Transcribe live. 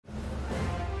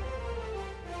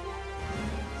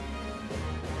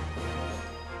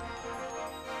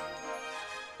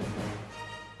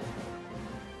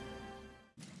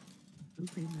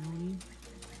Okay, Maui.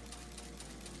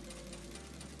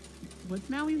 What's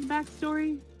Maui's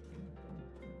backstory?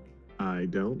 I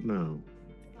don't know.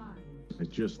 I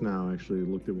just now actually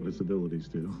looked at what his abilities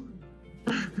do.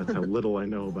 That's how little I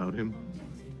know about him.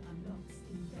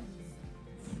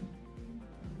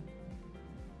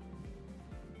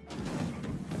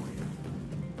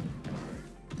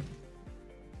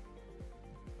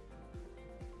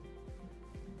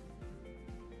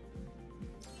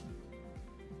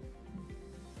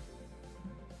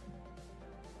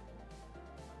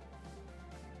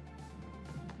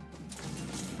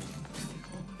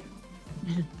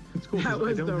 It's cool, That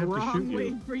was I don't the have to wrong shoot way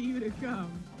you. for you to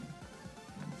come.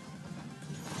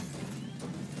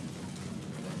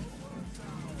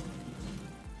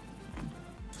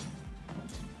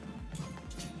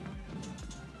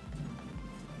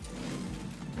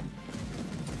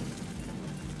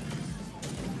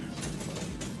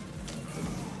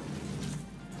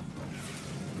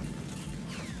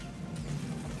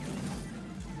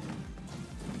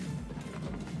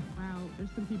 Wow,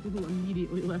 there's some people who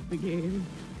immediately left the game.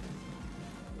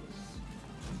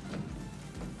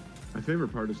 My favorite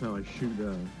part is how I shoot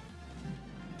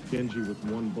Genji with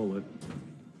one bullet,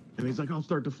 and he's like, "I'll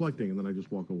start deflecting," and then I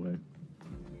just walk away.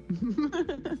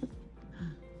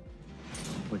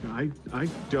 Like, I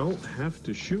don't have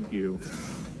to shoot you.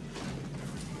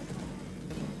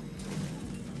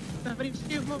 Somebody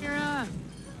shoot Moira!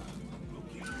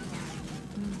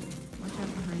 Watch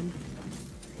out behind.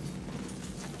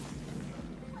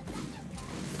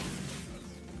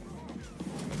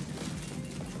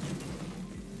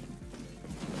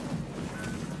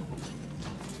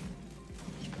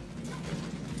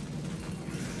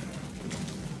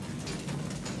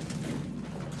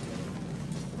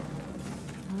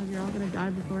 Oh, you're all gonna die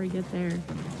before I get there.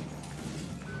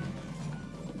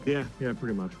 Yeah,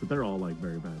 pretty much. But they're all like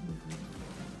very bad.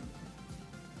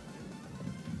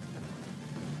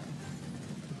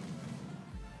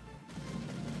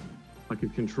 If I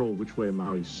could control which way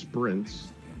Maui sprints,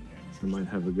 I might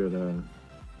have a good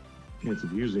chance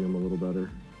of using him a little better.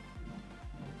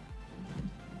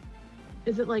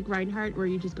 Is it like Reinhardt where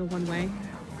you just go one way?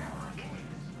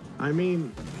 I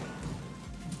mean,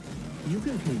 you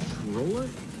can control it,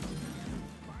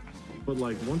 but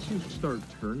like once you start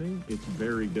turning, it's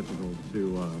very difficult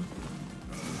to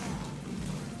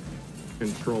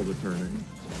control the turning.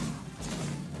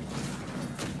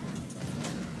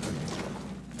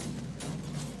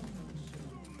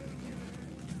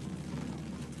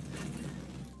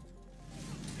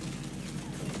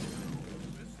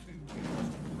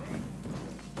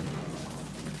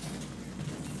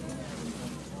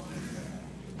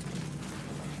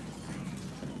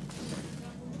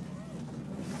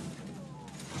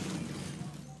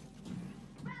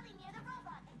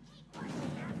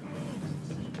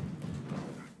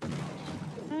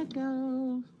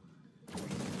 Go.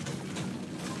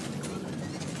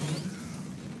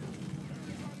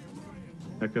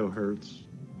 Echo hurts.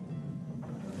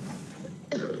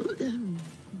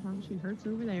 She hurts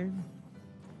over there.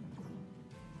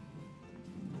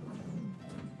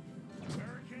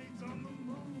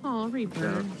 Oh, Reaper.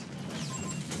 Yeah.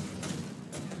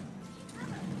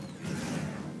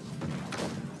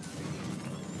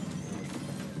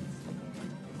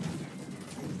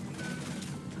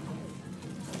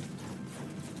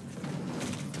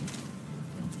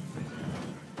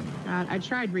 God, I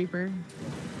tried Reaper.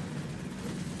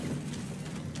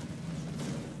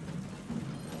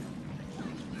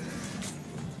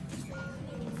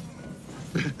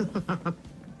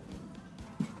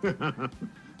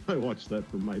 I watched that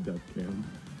from my death cam.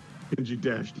 Genji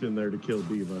dashed in there to kill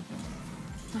Diva.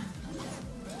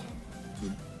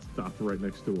 Stopped right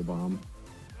next to a bomb.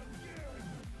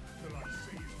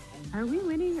 Are we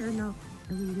winning or no?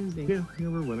 Are we losing? Yeah,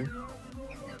 we're winning.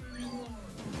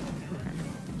 Okay,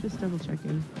 just double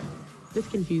checking. It's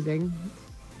confusing.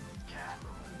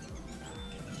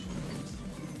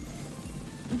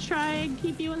 I'm trying to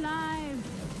keep you alive.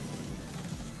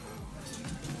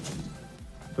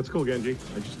 That's cool, Genji.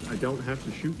 I don't have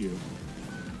to shoot you.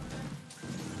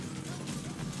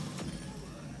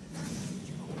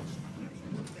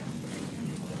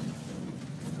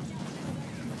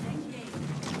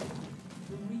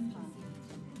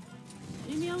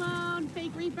 Leave me alone,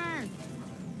 fake Reaper.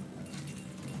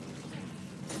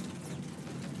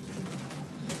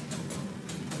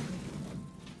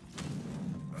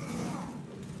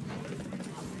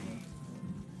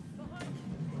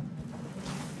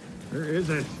 Where is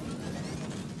it?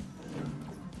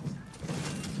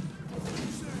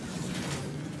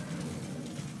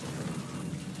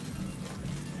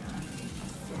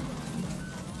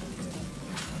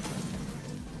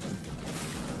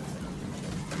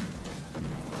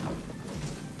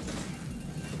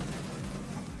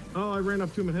 Oh, I ran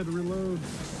up to him and had to reload. Did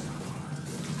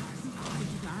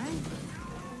you die?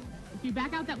 If you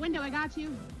back out that window, I got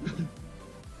you.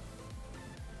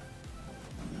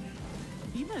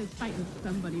 Eva is fighting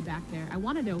somebody back there. I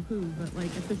want to know who, but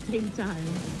like at the same time.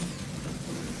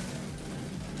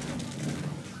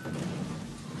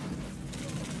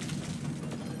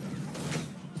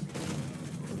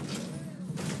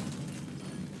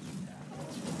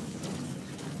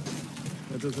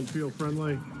 That doesn't feel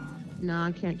friendly. No,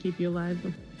 I can't keep you alive.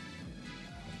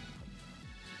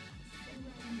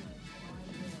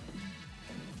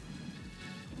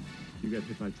 You got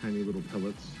hit by tiny little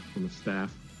pellets from a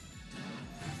staff.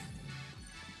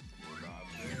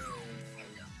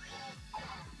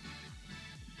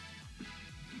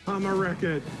 I'ma wreck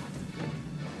it.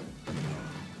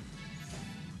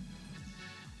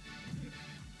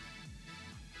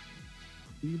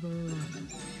 Eva,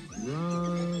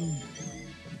 run.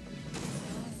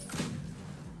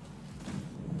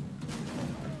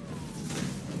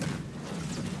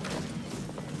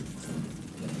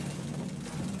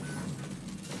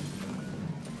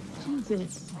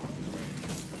 Jesus.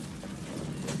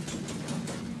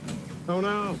 Oh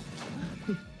no!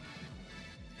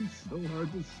 It's so hard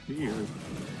to steer.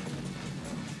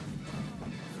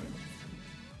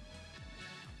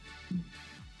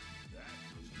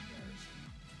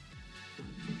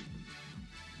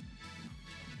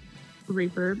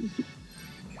 Reaper.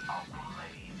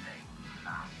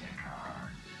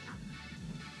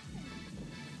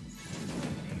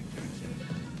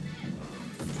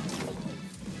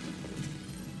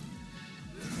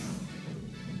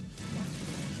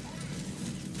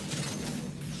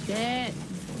 Shit.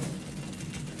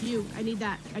 You, I need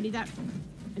that. I need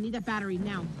that battery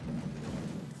now.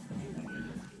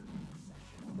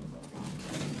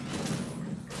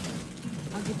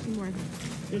 I'll get you more.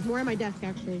 There's more on my desk,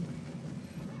 actually.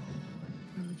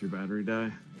 Did your battery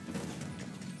die?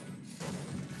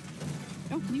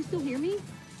 Oh, can you still hear me?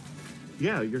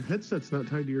 Yeah, your headset's not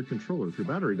tied to your controller. If your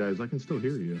battery dies, I can still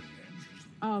hear you.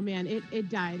 Oh man, it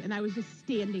died, and I was just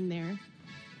standing there.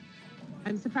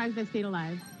 I'm surprised I stayed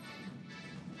alive.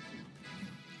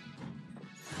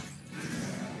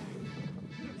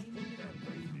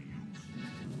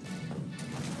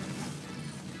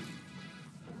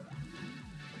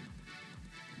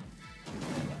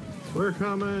 We're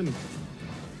coming.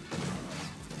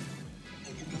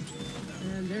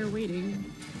 And they're waiting.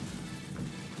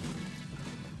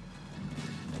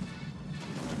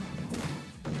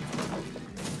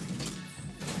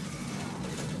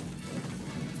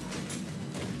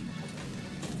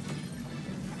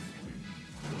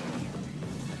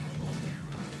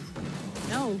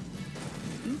 No.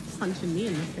 You punching me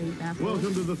in the face, asshole.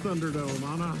 Welcome to the Thunderdome,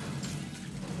 Anna.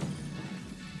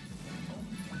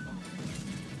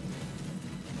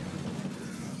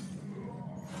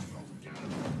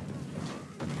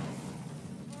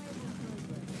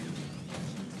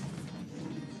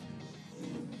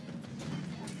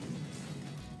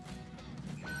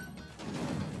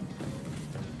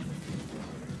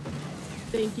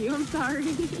 Thank you, I'm sorry.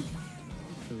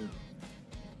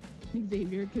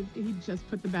 Xavier, because he just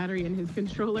put the battery in his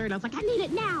controller, and I was like, I need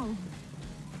it now!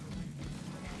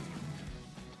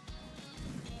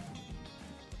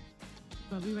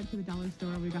 But we went to the dollar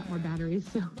store and we got more batteries,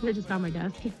 so they're just on my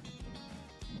desk.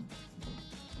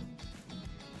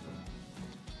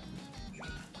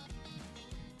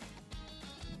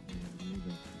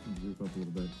 Group up a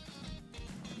little bit.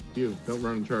 You, don't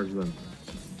run and charge them.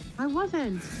 I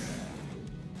wasn't.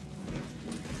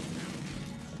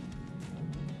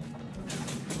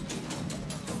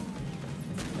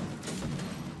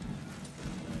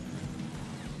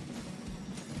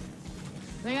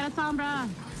 They got a sombra.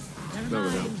 Never No,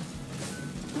 mind.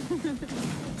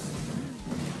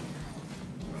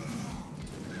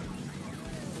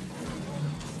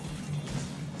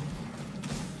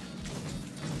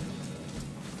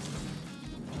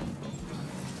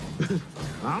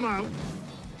 I'm out.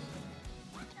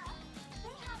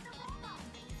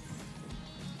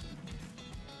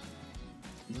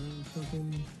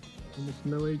 Fucking almost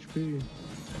no HP.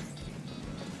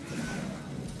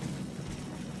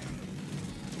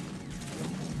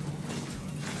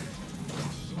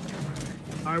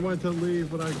 I went to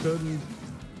leave, but I couldn't.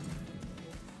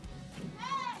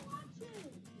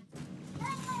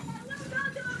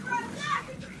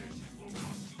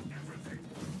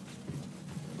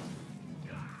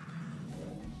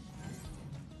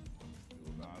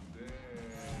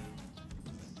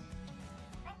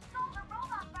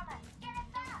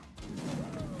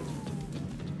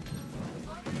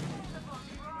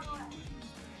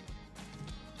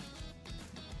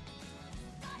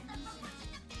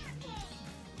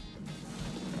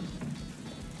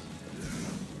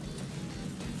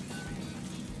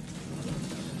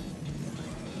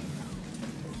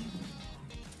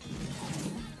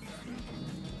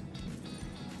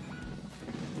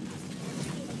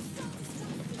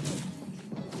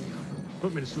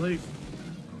 Put me to sleep.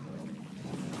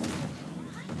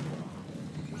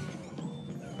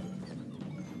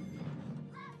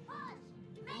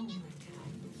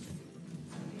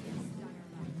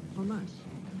 Oh, nice.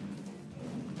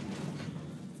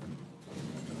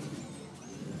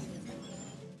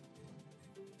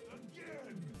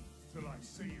 Again, till I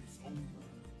say it's over.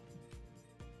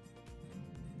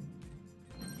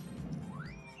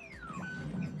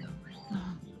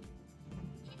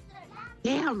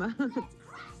 Damn.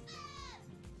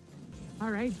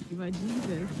 All right, Diva,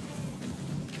 Jesus.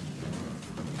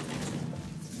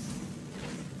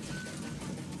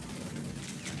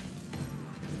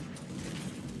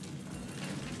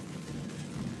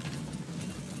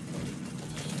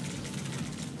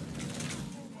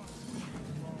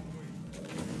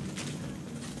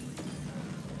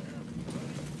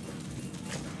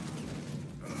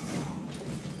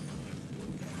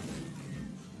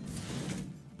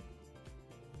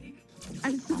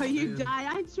 I saw you die.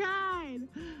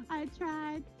 I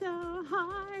tried so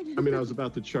hard. I mean, I was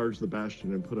about to charge the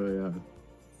Bastion and put a,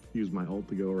 use my ult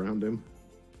to go around him.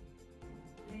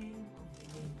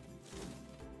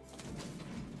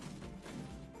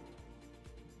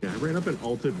 Yeah, I ran up and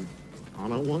ulted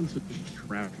Ana once and just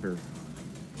trapped her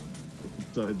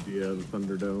inside the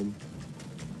Thunderdome.